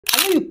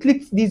I know you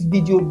clicked this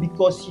video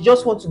because you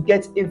just want to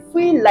get a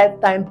free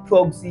lifetime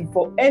proxy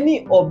for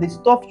any of the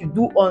stuff you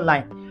do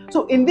online.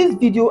 So in this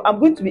video, I'm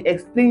going to be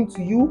explaining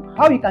to you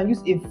how you can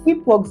use a free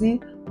proxy,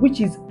 which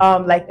is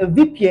like a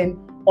VPN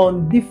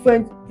on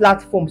different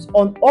platforms,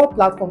 on all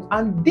platforms.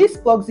 And this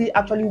proxy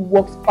actually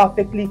works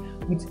perfectly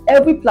with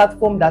every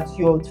platform that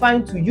you're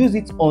trying to use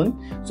it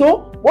on.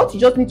 So what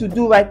you just need to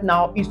do right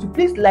now is to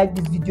please like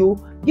this video,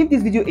 give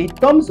this video a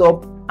thumbs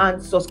up,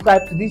 and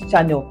subscribe to this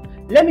channel.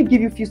 Let me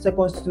give you a few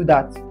seconds to do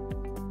that.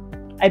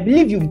 I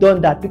believe you've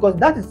done that because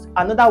that is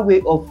another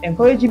way of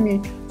encouraging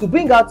me to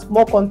bring out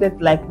more content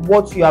like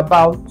what you're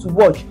about to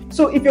watch.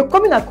 So if you're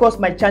coming across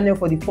my channel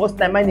for the first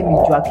time, my name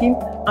is Joachim,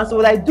 and so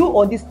what I do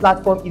on this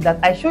platform is that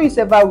I show you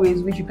several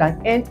ways which you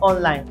can earn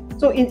online.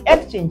 So in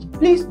exchange,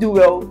 please do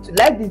well to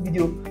like this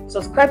video,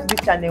 subscribe to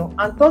this channel,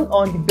 and turn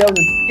on the bell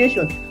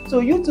notification so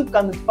YouTube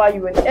can notify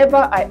you whenever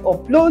I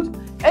upload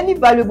any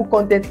valuable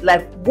content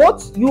like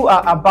what you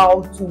are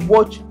about to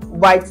watch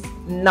right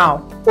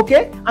now.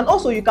 Okay, and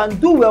also you can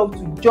do well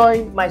to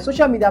join my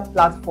social media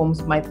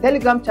platforms, my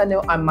Telegram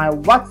channel and my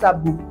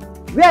WhatsApp group,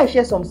 where I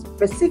share some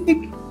specific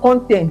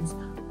content,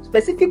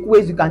 specific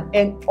ways you can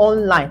earn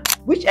online,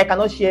 which I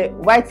cannot share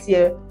right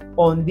here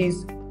on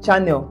this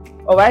channel.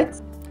 All right,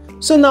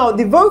 so now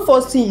the very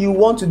first thing you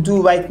want to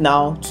do right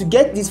now to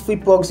get this free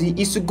proxy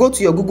is to go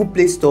to your Google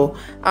Play Store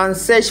and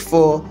search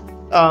for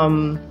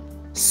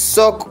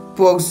SOC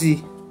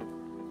proxy.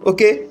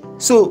 Okay,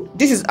 so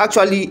this is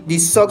actually the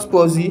SOC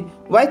proxy.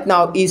 Right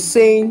now is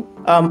saying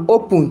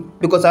open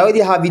because I already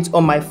have it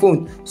on my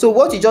phone. So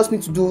what you just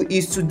need to do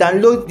is to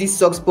download this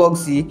SOC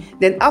proxy.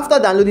 Then after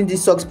downloading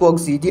this SOC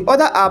proxy, the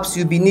other apps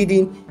you'll be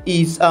needing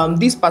is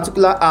this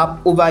particular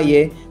app over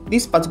here,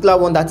 this particular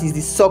one that is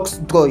the SOC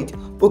Droid.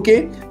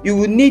 Okay, you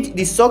will need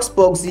the SOC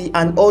proxy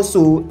and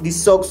also the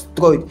SOC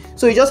Droid.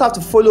 So you just have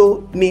to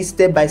follow me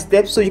step by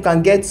step so you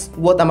can get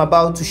what I'm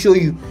about to show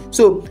you.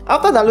 So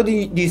after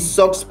downloading the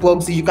SOC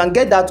proxy, you can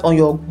get that on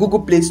your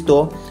Google Play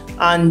Store,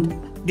 and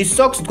the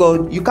SOC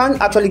Droid, you can't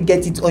actually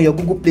get it on your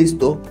Google Play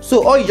Store.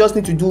 So all you just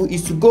need to do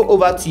is to go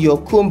over to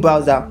your Chrome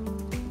browser.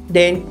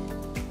 Then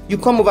you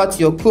come over to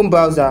your Chrome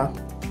browser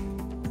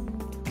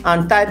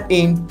and type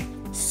in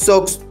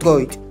SOC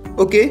Droid.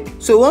 Okay,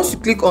 so once you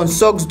click on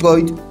SOC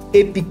Droid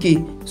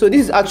APK, so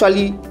this is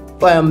actually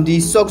the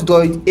SOC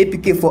Droid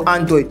APK for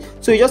Android.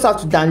 So you just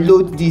have to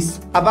download this.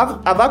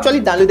 I've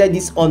actually downloaded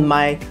this on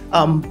my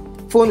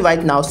phone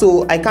right now,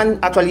 so I can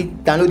actually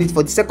download it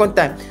for the second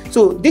time.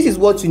 So this is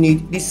what you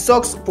need: the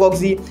SOC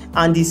proxy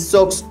and the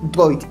SOC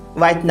Droid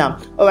right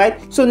now. All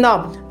right, so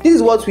now this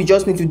is what we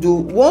just need to do.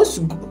 Once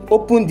you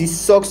open the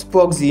SOC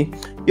proxy,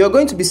 you're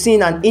going to be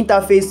seeing an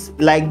interface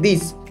like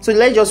this. So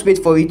let's just wait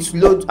for it to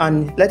load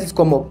and let it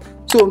come up.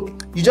 So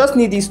you just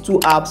need these two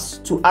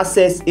apps to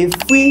access a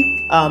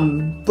free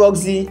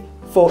proxy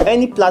for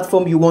any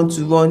platform you want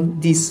to run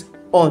this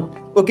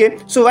on. Okay,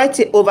 so right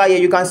here over here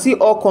you can see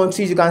all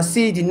countries, you can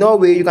see the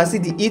Norway, you can see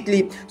the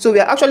Italy. So we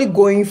are actually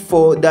going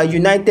for the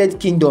United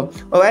Kingdom.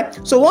 All right,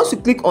 so once you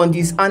click on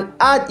this, an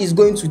ad is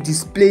going to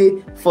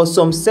display for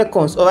some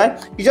seconds. All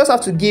right, you just have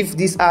to give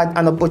this ad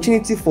an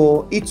opportunity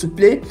for it to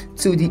play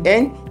till the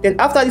end. Then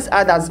after this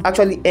ad has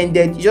actually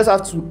ended, you just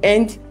have to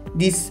end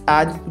this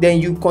ad, then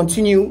you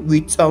continue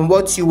with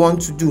what you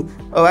want to do.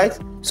 All right,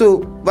 so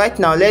right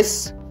now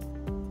let's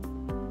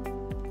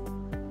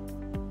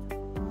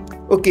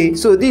okay,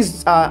 so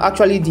these are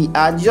actually the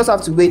ad. You just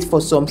have to wait for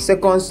some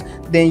seconds,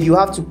 then you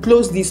have to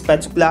close this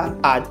particular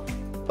ad.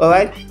 All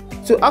right,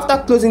 so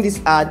after closing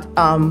this ad,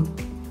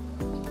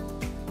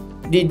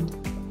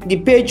 the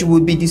page will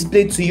be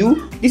displayed to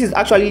you. This is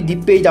actually the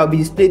page that will be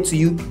displayed to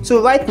you.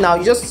 So right now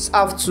you just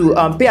have to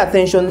pay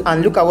attention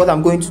and look at what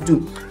I'm going to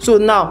do. So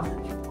now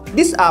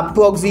these are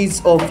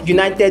proxies of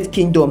United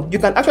Kingdom. You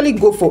can actually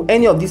go for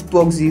any of these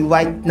proxies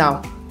right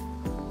now.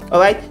 All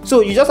right,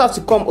 so you just have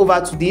to come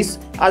over to this.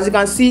 As you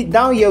can see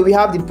down here, we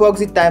have the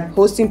proxy type,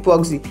 hosting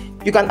proxy.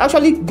 You can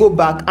actually go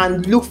back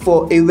and look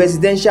for a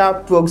residential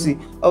proxy.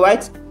 All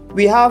right,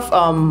 we have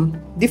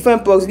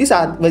different proxies.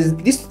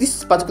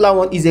 This particular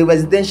one is a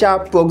residential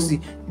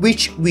proxy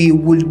which we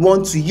would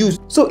want to use.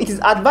 So it is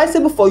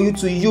advisable for you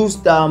to use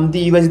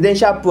the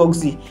residential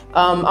proxy.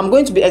 I'm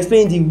going to be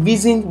explaining the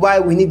reason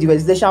why we need the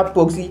residential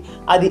proxy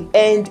at the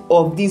end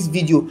of this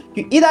video.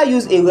 You either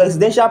use a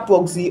residential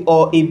proxy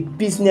or a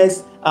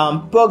business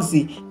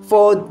proxy.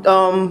 For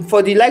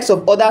the likes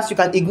of others, you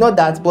can ignore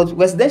that, but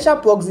residential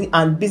proxy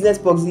and business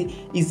proxy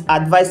is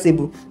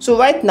advisable. So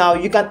right now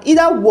you can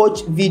either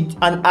watch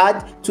an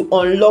ad to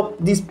unlock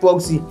this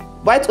proxy.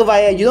 Right over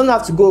here, you don't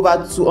have to go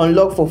over to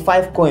unlock for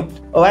 5 coins.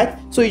 All right,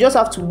 so you just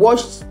have to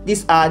watch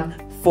this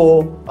ad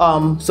for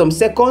some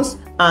seconds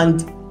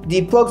and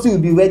the proxy will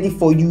be ready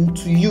for you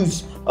to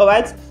use. All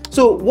right,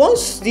 so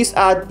once this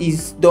ad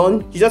is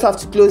done, you just have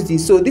to close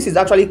this. So this is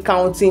actually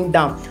counting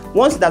down.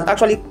 Once that's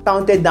actually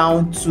counted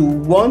down to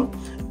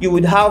 1, you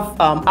would have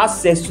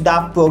access to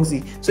that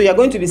proxy. So you're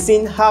going to be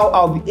seeing how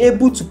I'll be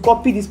able to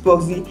copy this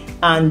proxy,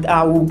 and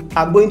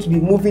I'm going to be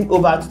moving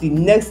over to the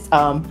next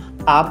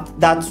app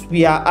that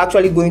we are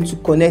actually going to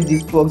connect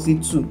this proxy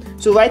to.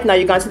 So right now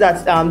you can see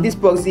that this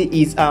proxy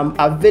is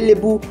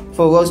available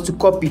for us to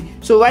copy.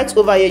 So right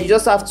over here you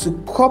just have to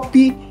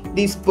copy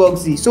this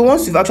proxy. So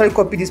once you've actually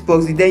copied this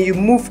proxy, then you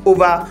move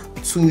over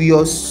to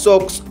your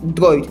socks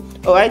droid.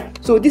 All right,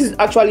 so this is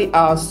actually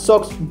our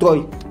socks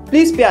droid.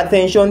 Please pay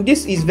attention,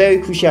 this is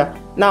very crucial.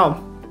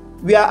 Now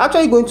we are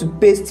actually going to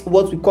paste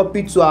what we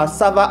copied to our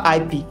server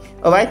IP.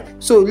 All right,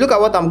 so look at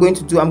what I'm going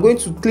to do. I'm going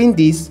to clean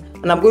this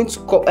and I'm going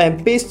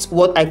to paste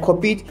what I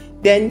copied.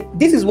 Then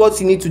this is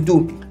what you need to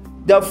do.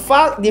 The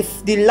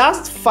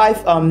last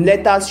 5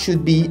 letters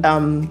should be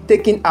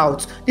taken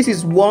out. This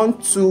is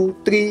 1 2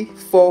 3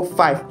 4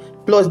 5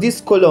 plus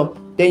this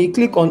column. Then you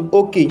click on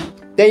OK.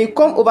 Then you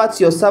come over to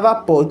your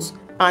server port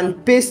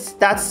and paste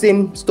that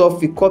same stuff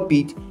we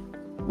copied.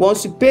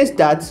 Once you paste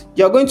that,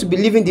 you're going to be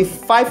leaving the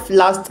 5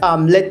 last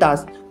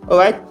letters. All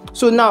right,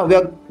 so now we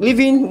are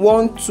leaving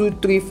 1 2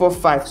 3 4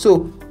 5.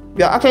 So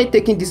we are actually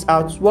taking this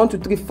out, 1 2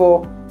 3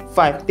 4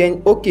 5.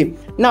 Then okay,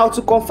 now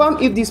to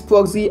confirm if these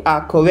proxies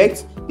are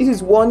correct, this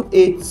is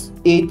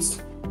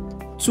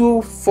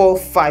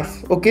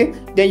 188245. okay,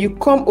 then you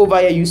come over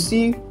here, you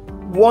see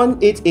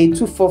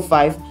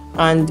 188245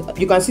 and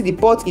you can see the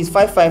port is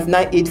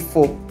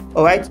 55984.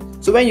 all right,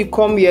 so when you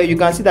come here you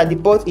can see that the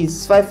port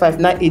is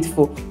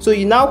 55984. so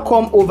you now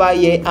come over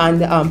here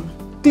and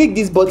click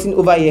this button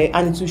over here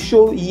and it will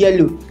show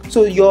yellow.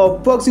 So your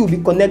proxy will be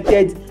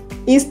connected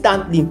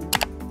instantly.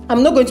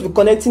 I'm not going to be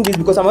connecting this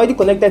because I'm already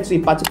connected to a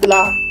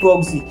particular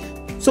proxy.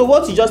 So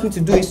what you just need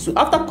to do is to,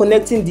 after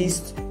connecting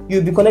this,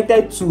 you'll be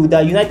connected to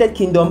the United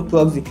Kingdom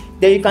proxy.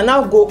 Then you can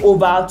now go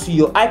over to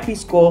your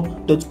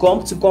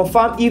ipscore.com to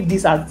confirm if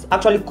this has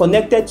actually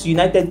connected to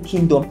United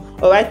Kingdom.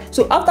 All right,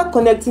 so after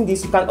connecting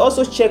this, you can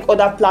also check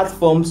other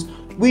platforms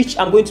which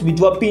I'm going to be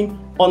dropping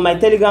on my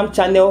Telegram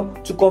channel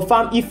to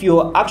confirm if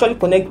you're actually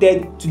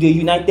connected to the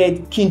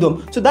United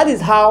Kingdom. So that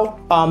is how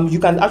you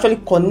can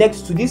actually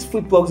connect to this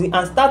free proxy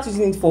and start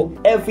using it for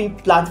every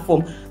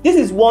platform. This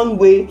is one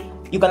way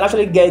you can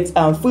actually get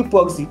free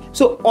proxy.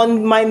 So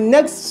on my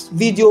next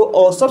video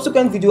or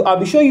subsequent video, I'll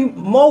be showing you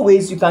more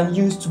ways you can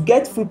use to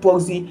get free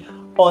proxy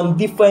on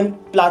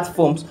different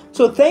platforms.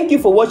 So thank you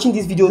for watching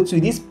this video to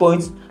this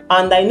point,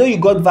 and I know you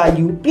got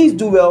value. Please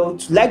do well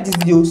to like this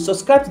video,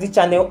 subscribe to the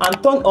channel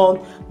and turn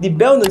on the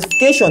bell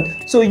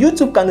notification so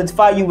YouTube can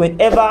notify you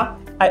whenever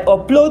I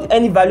upload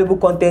any valuable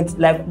content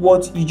like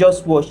what you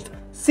just watched.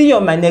 See you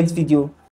on my next video.